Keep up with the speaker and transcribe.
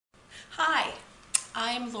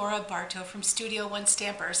I'm Laura Bartow from Studio One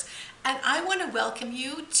Stampers, and I want to welcome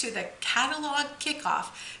you to the Catalog Kickoff.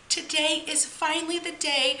 Today is finally the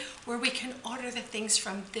day where we can order the things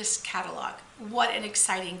from this catalog. What an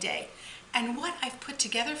exciting day. And what I've put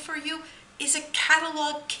together for you is a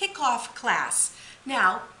Catalog Kickoff class.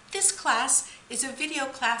 Now, this class is a video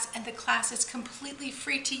class, and the class is completely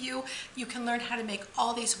free to you. You can learn how to make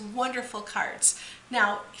all these wonderful cards.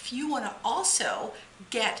 Now, if you want to also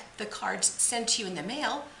get the cards sent to you in the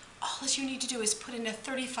mail, all you need to do is put in a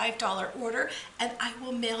 $35 order, and I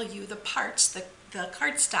will mail you the parts, the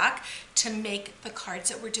cardstock, to make the cards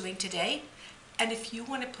that we're doing today. And if you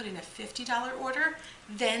want to put in a $50 order,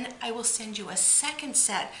 then I will send you a second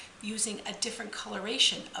set using a different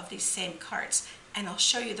coloration of these same cards. And I'll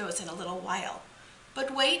show you those in a little while.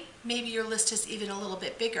 But wait, maybe your list is even a little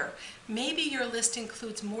bit bigger. Maybe your list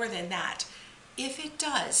includes more than that. If it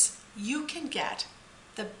does, you can get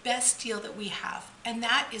the best deal that we have, and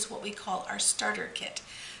that is what we call our starter kit.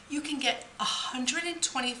 You can get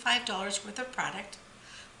 $125 worth of product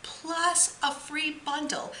plus a free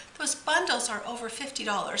bundle. Those bundles are over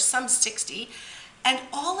 $50, some $60, and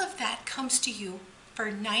all of that comes to you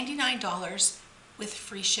for $99 with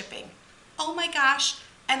free shipping. Oh my gosh,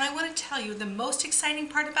 and I want to tell you the most exciting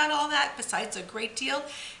part about all that, besides a great deal,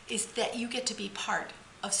 is that you get to be part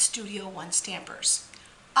of Studio One Stampers.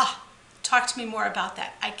 Talk to me more about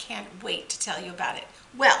that. I can't wait to tell you about it.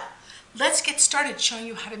 Well, let's get started showing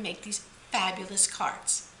you how to make these fabulous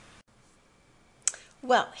cards.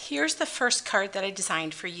 Well, here's the first card that I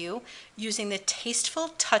designed for you using the Tasteful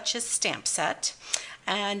Touches stamp set,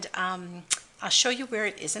 and I'll show you where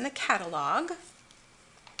it is in the catalog.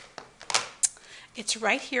 It's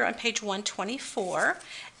right here on page 124,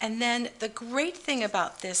 and then the great thing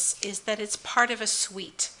about this is that it's part of a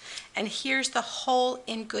suite, and here's the whole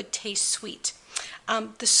In Good Taste suite.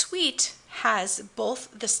 The suite has both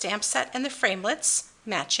the stamp set and the framelits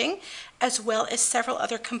matching, as well as several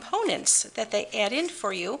other components that they add in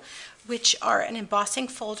for you, which are an embossing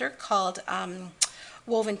folder called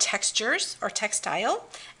Woven Textures or Textile,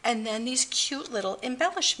 and then these cute little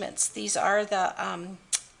embellishments. These are the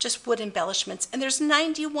just wood embellishments, and there's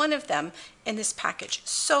 91 of them in this package.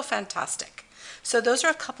 So fantastic. So those are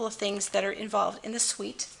a couple of things that are involved in the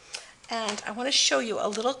suite, and I want to show you a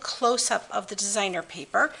little close-up of the designer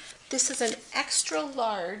paper. This is an extra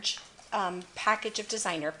large package of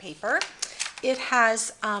designer paper. It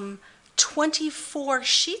has 24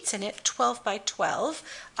 sheets in it, 12 by 12,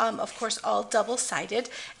 of course all double-sided,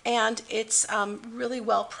 and it's really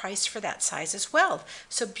well priced for that size as well.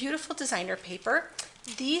 So beautiful designer paper.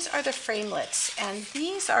 These are the framelits, and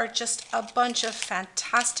these are just a bunch of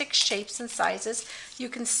fantastic shapes and sizes. You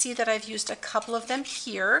can see that I've used a couple of them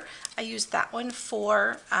here. I used that one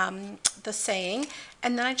for the saying,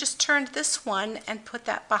 and then I just turned this one and put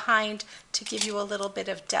that behind to give you a little bit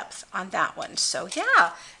of depth on that one. So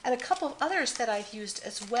yeah, and a couple of others that I've used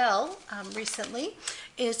as well recently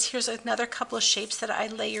is, here's another couple of shapes that I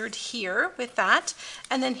layered here with that,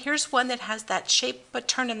 and then here's one that has that shape but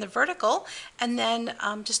turned in the vertical, and then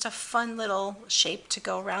just a fun little shape to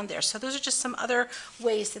go around there. So those are just some other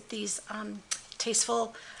ways that these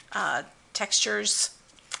tasteful textures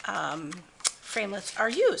framelits are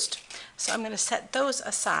used. So I'm going to set those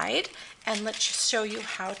aside, and let's just show you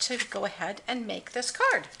how to go ahead and make this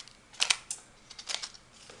card.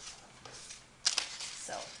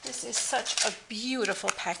 So this is such a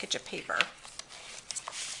beautiful package of paper.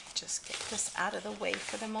 Just get this out of the way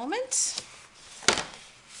for the moment.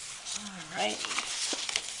 All right.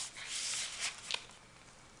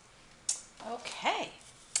 Okay.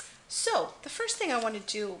 So the first thing I want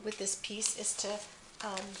to do with this piece is to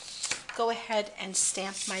go ahead and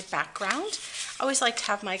stamp my background. I always like to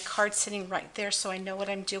have my card sitting right there so I know what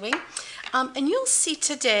I'm doing. And you'll see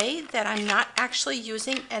today that I'm not actually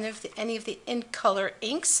using any of the in color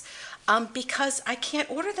inks because I can't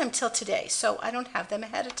order them till today, so I don't have them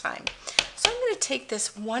ahead of time. So I'm going to take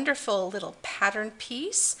this wonderful little pattern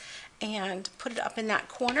piece and put it up in that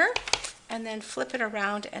corner, and then flip it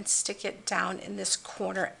around and stick it down in this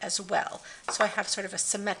corner as well. So I have sort of a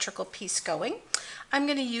symmetrical piece going. I'm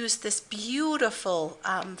going to use this beautiful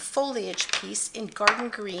foliage piece in garden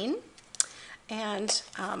green, and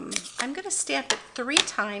I'm going to stamp it 3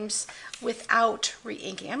 times without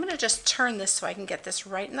re-inking. I'm going to just turn this so I can get this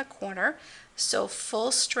right in the corner. So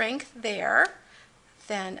full strength there,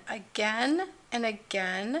 then again and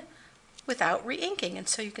again without re-inking. And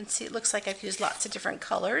so you can see it looks like I've used lots of different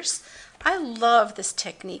colors. I love this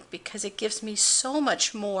technique because it gives me so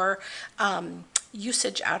much more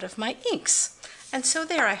usage out of my inks. And so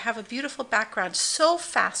there I have a beautiful background, so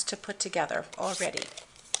fast to put together already.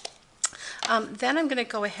 Then I'm going to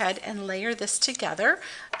go ahead and layer this together.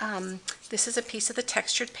 This is a piece of the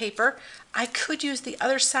textured paper. I could use the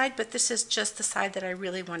other side, but this is just the side that I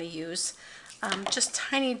really want to use. Just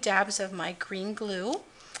tiny dabs of my green glue,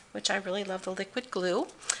 which I really love, the liquid glue.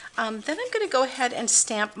 Then I'm going to go ahead and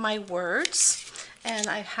stamp my words, and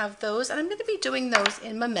I have those, and I'm going to be doing those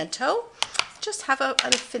in Memento. Just have an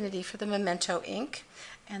affinity for the Memento ink,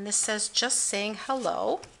 and this says just saying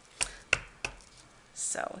hello.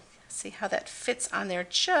 So see how that fits on there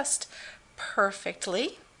just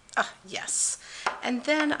perfectly. Ah, yes. And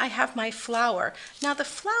then I have my flower. Now the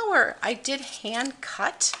flower I did hand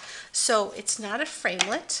cut, so it's not a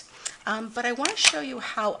framelit, but I want to show you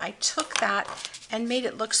how I took that and made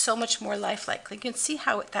it look so much more lifelike. You can see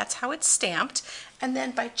how that's how it's stamped. And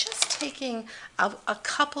then by just taking a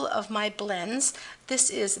couple of my blends, this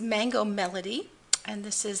is Mango Melody, and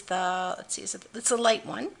this is the, let's see, it's a light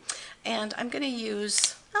one. And I'm going to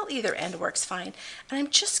use, well, either end works fine. And I'm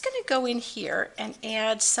just going to go in here and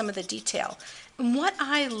add some of the detail. And what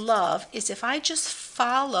I love is if I just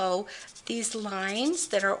follow these lines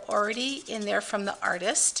that are already in there from the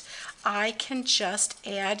artist, I can just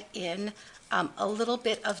add in a little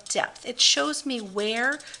bit of depth. It shows me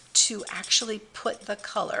where to actually put the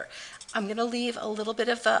color. I'm going to leave a little bit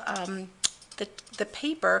of the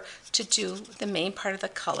paper to do the main part of the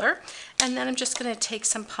color, and then I'm just going to take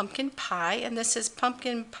some pumpkin pie, and this is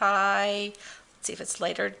pumpkin pie, let's see if it's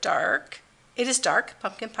light or dark. It is dark,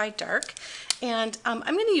 pumpkin pie dark, and I'm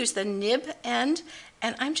going to use the nib end,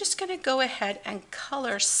 and I'm just going to go ahead and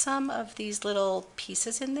color some of these little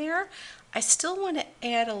pieces in there. I still want to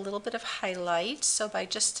add a little bit of highlight, so by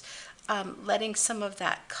just letting some of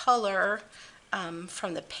that color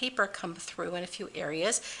from the paper come through in a few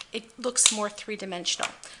areas, it looks more three-dimensional.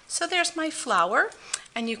 So there's my flower,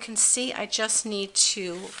 and you can see I just need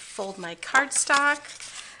to fold my cardstock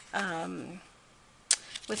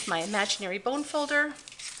with my imaginary bone folder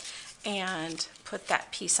and put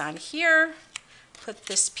that piece on here, put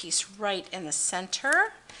this piece right in the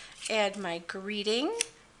center, add my greeting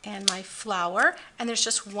and my flower, and there's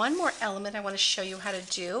just one more element I want to show you how to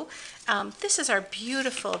do. This is our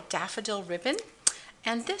beautiful daffodil ribbon,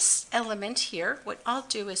 and this element here, what I'll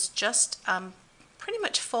do is just pretty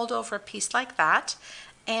much fold over a piece like that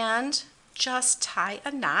and just tie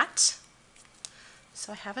a knot.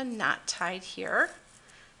 So I have a knot tied here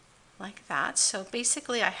like that. So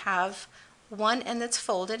basically I have one end that's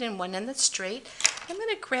folded and one end that's straight. I'm going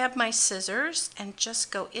to grab my scissors and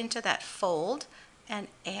just go into that fold and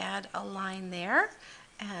add a line there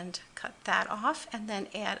and cut that off, and then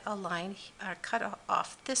add a line, cut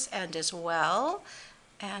off this end as well.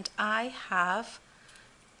 And I have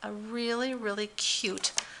a really, really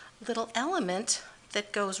cute little element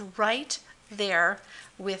that goes right there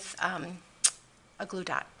with a glue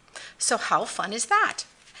dot. So how fun is that?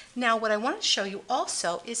 Now what I want to show you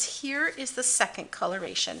also is here is the second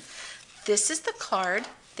coloration. This is the card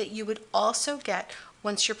that you would also get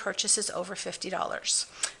once your purchase is over $50.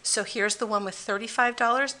 So here's the one with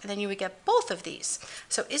 $35, and then you would get both of these.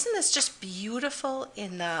 So isn't this just beautiful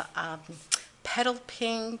in the petal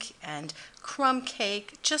pink and crumb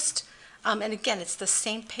cake? Just and again, it's the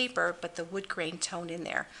same paper, but the wood grain tone in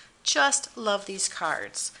there. Just love these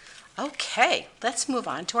cards. Okay, let's move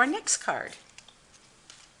on to our next card.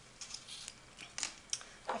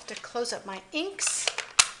 I have to close up my inks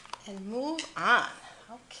and move on.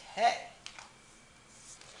 Okay.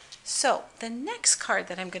 So the next card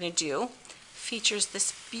that I'm going to do features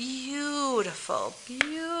this beautiful,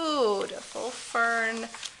 beautiful fern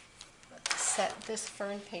set, this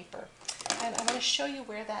fern paper. And I'm going to show you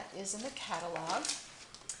where that is in the catalog.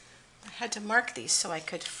 I had to mark these so I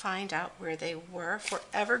could find out where they were.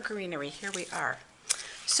 Forever Greenery, here we are.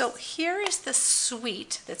 So here is the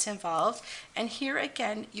suite that's involved, and here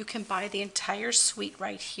again you can buy the entire suite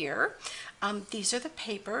right here. These are the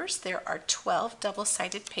papers. There are 12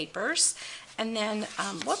 double-sided papers, and then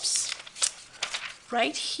whoops,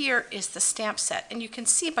 right here is the stamp set, and you can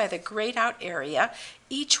see by the grayed out area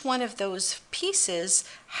each one of those pieces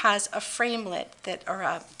has a framelit that, or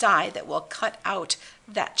a die that will cut out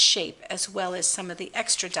that shape, as well as some of the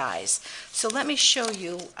extra dies. So let me show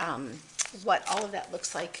you what all of that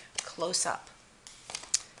looks like close up.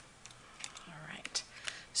 All right,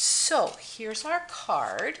 so here's our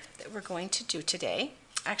card that we're going to do today.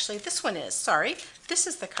 Actually, this one is, sorry, this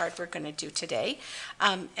is the card we're going to do today.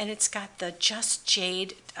 And it's got the Just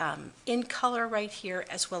Jade in color right here,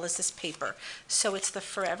 as well as this paper. So it's the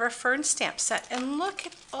Forever Fern stamp set. And look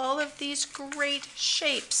at all of these great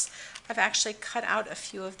shapes. I've actually cut out a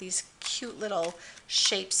few of these cute little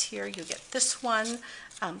shapes here. You get this one.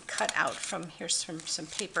 cut out from, here's from some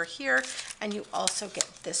paper here, and you also get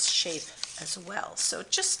this shape as well. So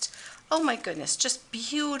just, oh my goodness, just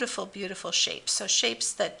beautiful, beautiful shapes. So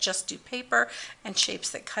shapes that just do paper and shapes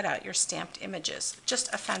that cut out your stamped images.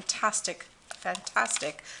 Just a fantastic,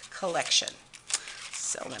 fantastic collection.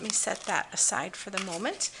 So let me set that aside for the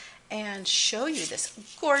moment and show you this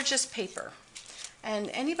gorgeous paper.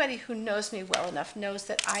 And anybody who knows me well enough knows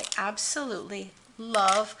that I absolutely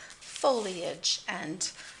love foliage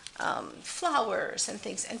and flowers and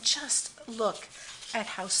things. And just look at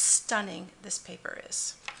how stunning this paper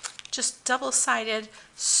is. Just double-sided,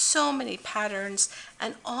 so many patterns,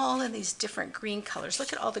 and all in these different green colors.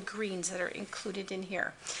 Look at all the greens that are included in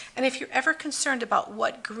here. And if you're ever concerned about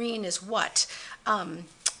what green is what,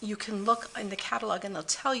 you can look in the catalog and they'll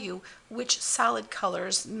tell you which solid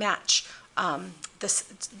colors match this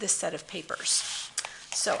set of papers.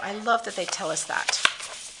 So I love that they tell us that.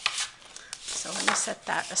 So let me set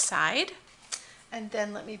that aside. And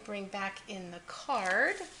then let me bring back in the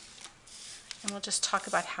card. And we'll just talk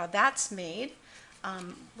about how that's made.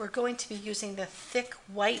 We're going to be using the thick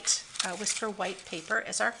white, Whisper white paper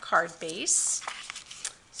as our card base.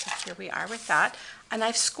 So here we are with that. And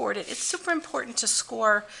I've scored it. It's super important to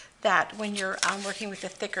score that when you're working with the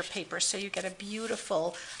thicker paper so you get a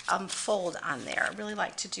beautiful fold on there. I really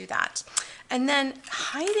like to do that. And then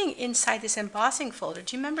hiding inside this embossing folder,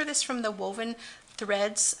 do you remember this from the woven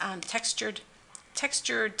threads, textured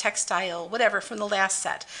textile, whatever, from the last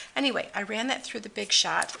set? Anyway, I ran that through the Big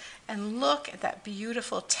Shot, and look at that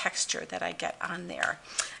beautiful texture that I get on there.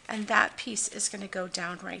 And that piece is going to go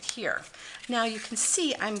down right here. Now you can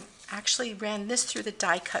see I'm actually ran this through the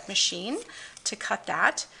die cut machine to cut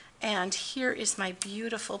that, and here is my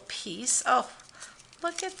beautiful piece. Oh,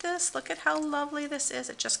 look at this. Look at how lovely this is.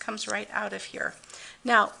 It just comes right out of here.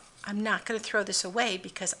 Now, I'm not going to throw this away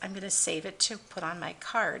because I'm going to save it to put on my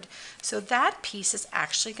card. So that piece is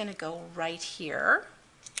actually going to go right here.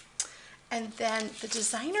 And then the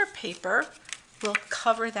designer paper will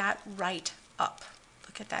cover that right up.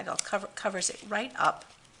 Look at that. It covers it right up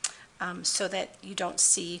so that you don't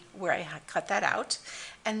see where I cut that out.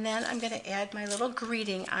 And then I'm going to add my little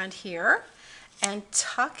greeting on here and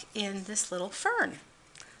tuck in this little fern.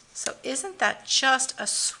 So isn't that just a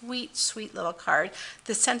sweet, sweet little card?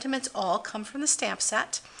 The sentiments all come from the stamp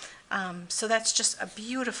set. So that's just a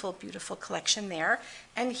beautiful, beautiful collection there.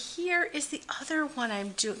 And here is the other one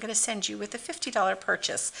I'm going to send you with a $50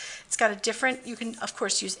 purchase. It's got a different, you can of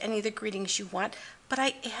course use any of the greetings you want, but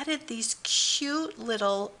I added these cute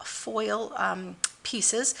little foil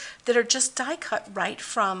pieces that are just die cut right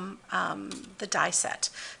from the die set.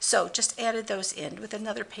 So just added those in with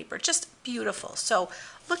another paper, just beautiful. So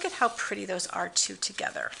look at how pretty those are two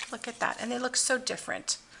together. Look at that, and they look so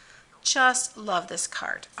different. Just love this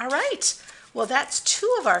card. All right, well that's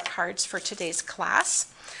two of our cards for today's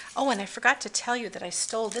class. Oh, and I forgot to tell you that I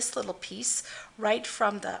stole this little piece right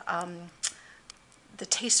from the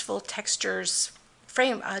Tasteful Textures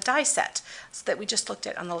frame die set that we just looked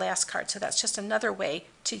at on the last card. So that's just another way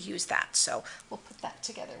to use that. So we'll put that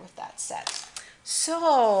together with that set.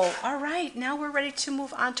 So, all right, now we're ready to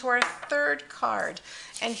move on to our third card.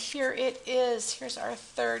 And here it is. Here's our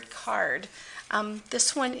third card.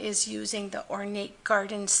 This one is using the Ornate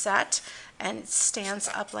Garden set, and it stands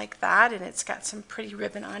up like that, and it's got some pretty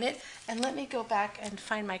ribbon on it. And let me go back and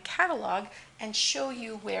find my catalog and show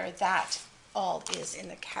you where that all is in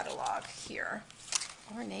the catalog here.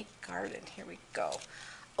 Ornate Garden, here we go.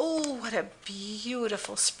 Oh, what a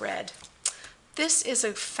beautiful spread. This is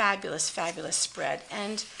a fabulous, fabulous spread.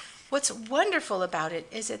 And what's wonderful about it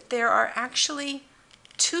is that there are actually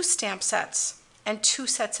 2 stamp sets and 2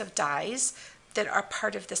 sets of dies that are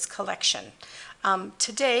part of this collection.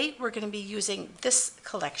 Today we're going to be using this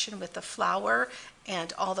collection with the flower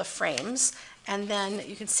and all the frames, and then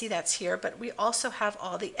you can see that's here, but we also have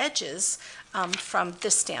all the edges from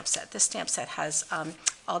this stamp set. This stamp set has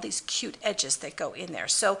all these cute edges that go in there.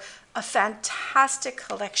 So a fantastic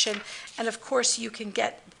collection, and of course you can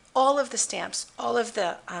get all of the stamps, all of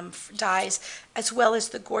the dies, as well as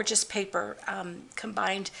the gorgeous paper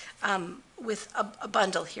combined with a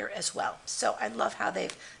bundle here as well. So I love how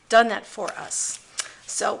they've done that for us.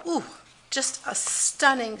 So, ooh, just a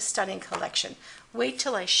stunning, stunning collection. Wait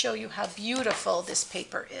till I show you how beautiful this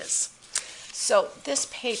paper is. So this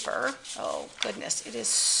paper, oh goodness, it is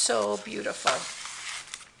so beautiful.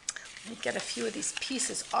 Let me get a few of these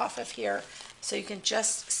pieces off of here so you can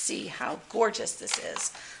just see how gorgeous this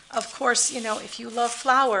is. Of course, you know, if you love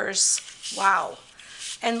flowers, wow,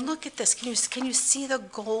 And look at this. Can you see the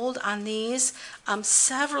gold on these?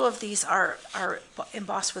 Several of these are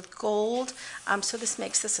embossed with gold. So this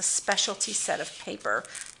makes this a specialty set of paper.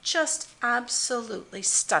 Just absolutely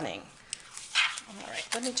stunning. All right,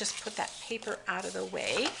 let me just put that paper out of the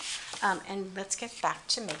way, and let's get back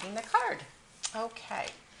to making the card. Okay,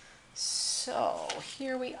 so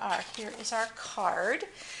here we are. Here is our card.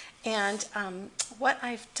 And what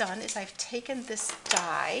I've done is I've taken this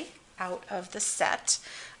die out of the set,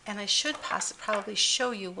 and I should probably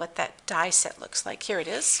show you what that die set looks like. Here it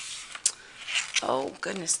is. Oh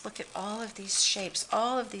goodness, look at all of these shapes,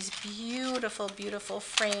 all of these beautiful, beautiful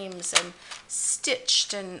frames and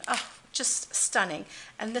stitched, and oh, just stunning.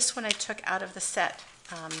 And this one I took out of the set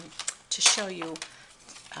to show you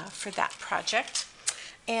for that project.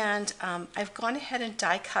 And I've gone ahead and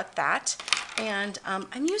die cut that. And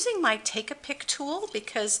I'm using my take-a-pick tool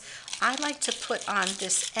because I like to put on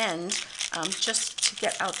this end just to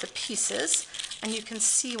get out the pieces. And you can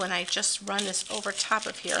see when I just run this over top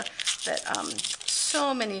of here that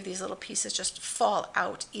so many of these little pieces just fall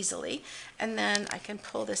out easily. And then I can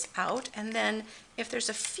pull this out, and then if there's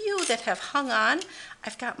a few that have hung on,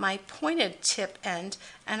 I've got my pointed tip end,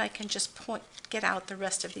 and I can just get out the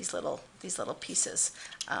rest of these little pieces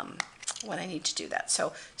when I need to do that.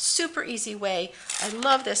 So super easy way. I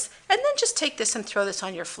love this. And then just take this and throw this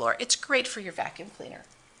on your floor. It's great for your vacuum cleaner.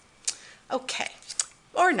 Okay,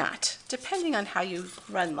 or not, depending on how you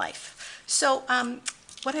run life. So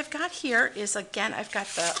what I've got here is, again, I've got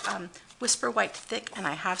the Whisper White Thick, and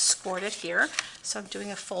I have scored it here. So I'm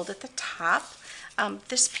doing a fold at the top.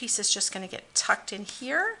 This piece is just going to get tucked in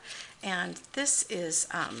here, and this is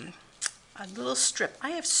a little strip.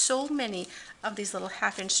 I have so many of these little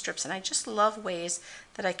half-inch strips, and I just love ways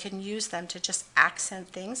that I can use them to just accent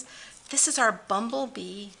things. This is our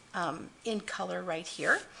Bumblebee in color right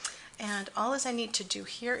here, and all I need to do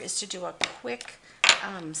here is to do a quick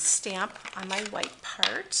stamp on my white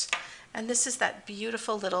part, and this is that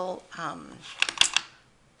beautiful little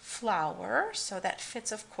flower, so that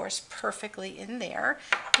fits, of course, perfectly in there.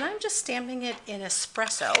 And I'm just stamping it in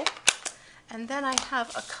espresso. And then I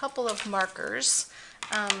have a couple of markers.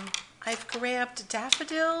 I've grabbed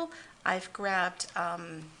Daffodil, I've grabbed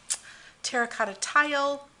Terracotta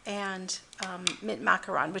Tile, and Mint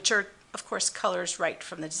Macaron, which are, of course, colors right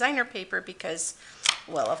from the designer paper because,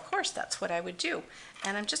 well, of course, that's what I would do.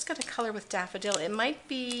 And I'm just going to color with Daffodil. It might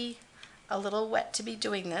be a little wet to be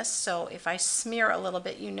doing this, so if I smear a little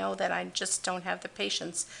bit, you know that I just don't have the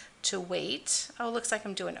patience to wait. Oh, it looks like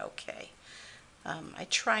I'm doing okay. I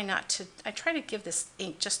try to give this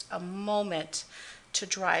ink just a moment to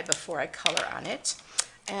dry before I color on it.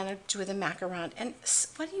 And I do the macaron. And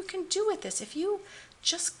what you can do with this, if you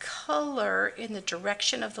just color in the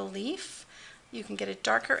direction of the leaf, you can get it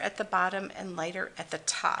darker at the bottom and lighter at the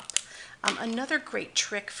top. Another great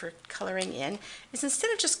trick for coloring in is,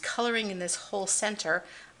 instead of just coloring in this whole center,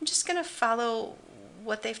 I'm just going to follow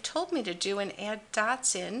what they've told me to do and add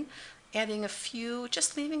dots in, adding a few,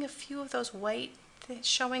 just leaving a few of those white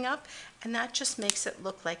showing up, and that just makes it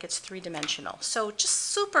look like it's three-dimensional. So just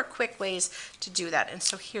super quick ways to do that. And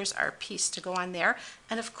so here's our piece to go on there,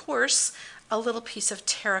 and of course a little piece of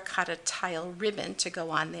terracotta tile ribbon to go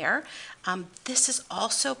on there. This is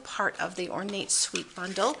also part of the Ornate Suite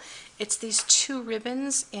bundle. It's these two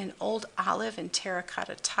ribbons in Old Olive and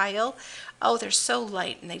Terracotta Tile. Oh, they're so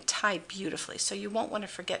light and they tie beautifully, so you won't want to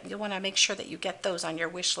forget. You'll want to make sure that you get those on your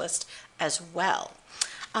wish list as well.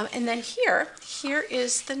 And then here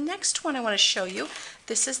is the next one I want to show you.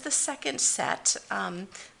 This is the second set,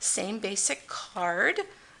 same basic card.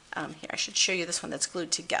 Here, I should show you this one that's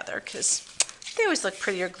glued together because they always look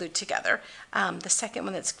prettier glued together. The second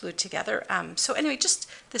one that's glued together. So anyway,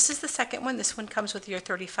 this is the second one. This one comes with your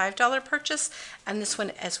 $35 purchase, and this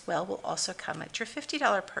one as well will also come at your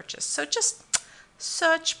 $50 purchase. So just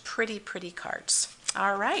such pretty, pretty cards.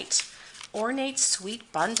 All right, Ornate Suite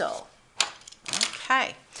bundle.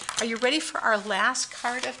 Okay, are you ready for our last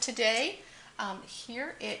card of today?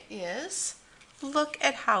 Here it is. Look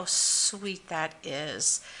at how sweet that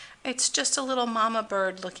is. It's just a little mama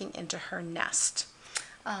bird looking into her nest.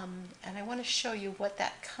 And I want to show you what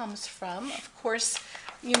that comes from. Of course,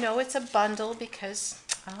 you know it's a bundle because,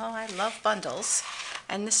 oh, I love bundles.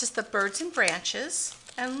 And this is the Birds and Branches.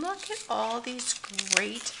 And look at all these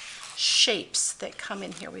great shapes that come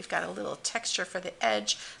in here. We've got a little texture for the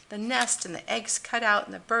edge, the nest, and the eggs cut out,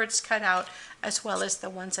 and the birds cut out, as well as the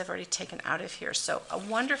ones I've already taken out of here. So a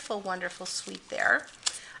wonderful, wonderful suite there.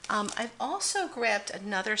 I've also grabbed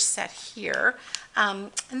another set here,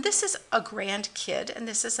 and this is a grandkid, and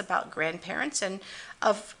this is about grandparents. And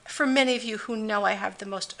for many of you who know, I have the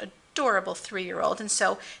most adorable 3-year-old, and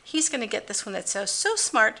so he's going to get this one that says so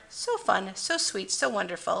smart, so fun, so sweet, so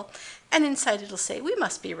wonderful, and inside it'll say we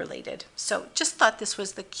must be related. So just thought this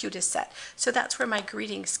was the cutest set. So that's where my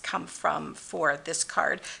greetings come from for this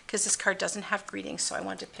card, because this card doesn't have greetings, so I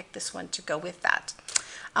wanted to pick this one to go with that.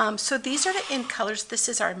 So these are the in colors. This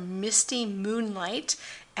is our Misty Moonlight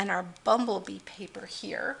and our Bumblebee paper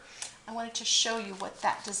here. I wanted to show you what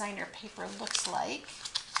that designer paper looks like.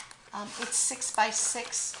 It's 6 by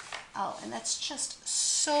 6. Oh, and that's just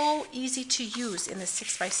so easy to use in the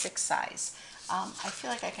 6 by 6 size. I feel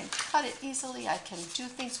like I can cut it easily. I can do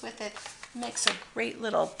things with it. Makes a great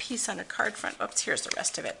little piece on a card front. Oops, here's the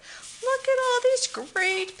rest of it. Look at all these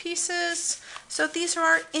great pieces. So these are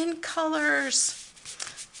our in colors.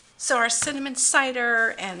 So our Cinnamon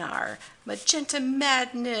Cider and our Magenta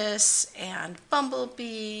Madness and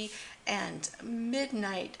Bumblebee and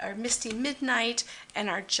Midnight, our Misty Midnight, and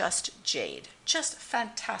our Just Jade. Just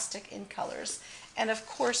fantastic in colors. And of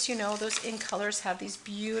course, you know, those in colors have these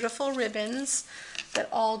beautiful ribbons that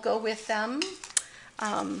all go with them.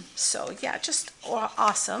 So yeah, just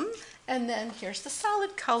awesome. And then here's the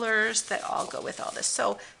solid colors that all go with all this.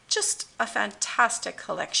 So just a fantastic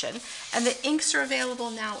collection. And the inks are available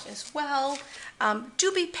now as well.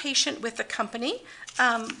 Do be patient with the company.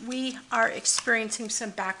 We are experiencing some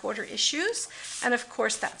back order issues. And of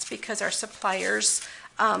course, that's because our suppliers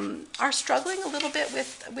are struggling a little bit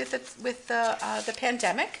with the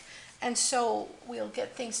pandemic. And so we'll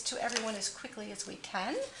get things to everyone as quickly as we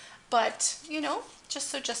can. But, you know,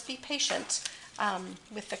 just be patient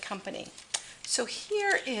with the company. So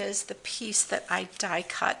here is the piece that I die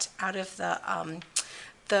cut out of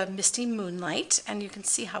the Misty Moonlight, and you can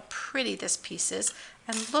see how pretty this piece is,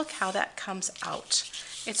 and look how that comes out.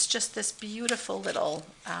 It's just this beautiful little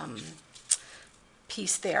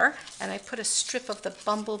piece there, and I put a strip of the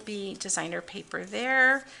Bumblebee designer paper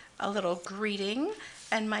there, a little greeting,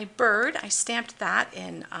 and my bird, I stamped that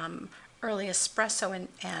in early espresso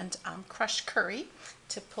and crushed curry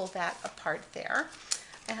to pull that apart there.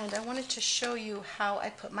 And I wanted to show you how I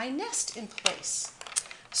put my nest in place.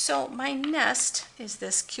 So my nest is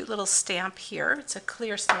this cute little stamp here. It's a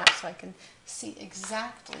clear stamp so I can see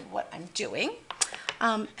exactly what I'm doing.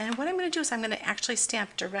 And what I'm going to do is I'm going to actually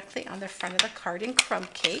stamp directly on the front of the card in crumb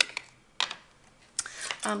cake.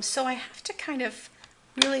 So I have to kind of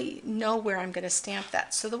really know where I'm going to stamp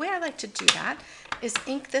that. So the way I like to do that is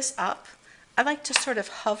ink this up. I like to sort of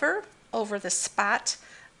hover over the spot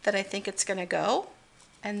that I think it's going to go,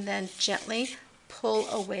 and then gently pull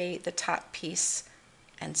away the top piece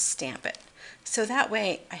and stamp it. So that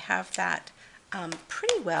way I have that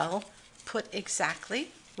pretty well put exactly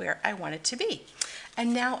where I want it to be.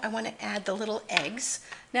 And now I want to add the little eggs.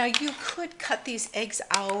 Now you could cut these eggs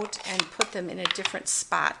out and put them in a different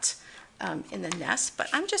spot in the nest, but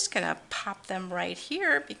I'm just going to pop them right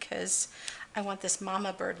here because I want this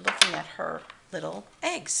mama bird looking at her little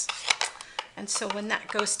eggs. And so when that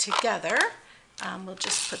goes together, we'll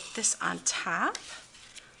just put this on top,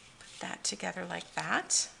 put that together like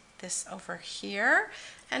that, this over here,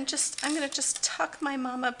 and I'm going to just tuck my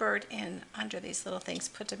mama bird in under these little things,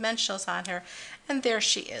 put dimensionals on her, and there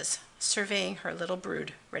she is, surveying her little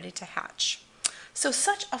brood, ready to hatch. So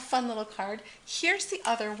such a fun little card. Here's the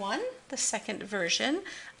other one, the second version.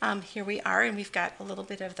 Here we are, and we've got a little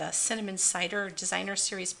bit of the Cinnamon Cider Designer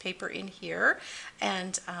Series paper in here,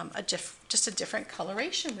 and just a different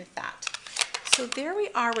coloration with that. So there we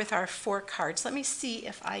are with our 4 cards. Let me see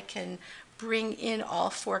if I can bring in all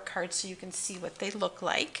 4 cards so you can see what they look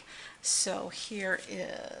like. So here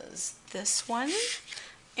is this one,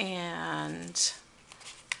 and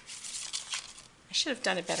I should have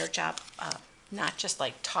done a better job not just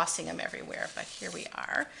like tossing them everywhere, but here we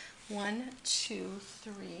are. 1, 2,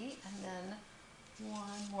 3, and then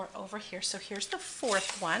one more over here. So here's the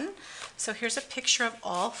 4th one. So here's a picture of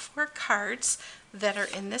all 4 cards that are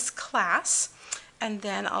in this class, and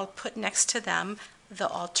then I'll put next to them the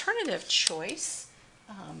alternative choice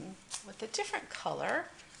with a different color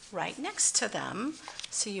right next to them,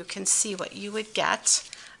 so you can see what you would get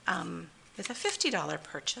with a $50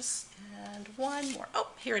 purchase. And one more. Oh,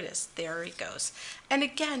 here it is. There it goes. And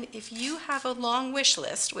again, if you have a long wish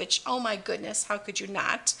list, which, oh my goodness, how could you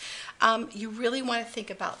not? You really want to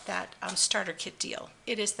think about that starter kit deal.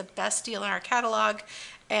 It is the best deal in our catalog,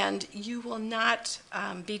 and you will not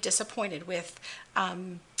be disappointed with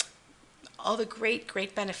all the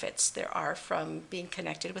great benefits there are from being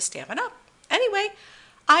connected with Stampin' Up. Anyway,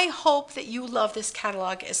 I hope that you love this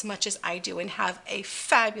catalog as much as I do and have a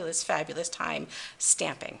fabulous time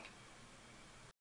stamping.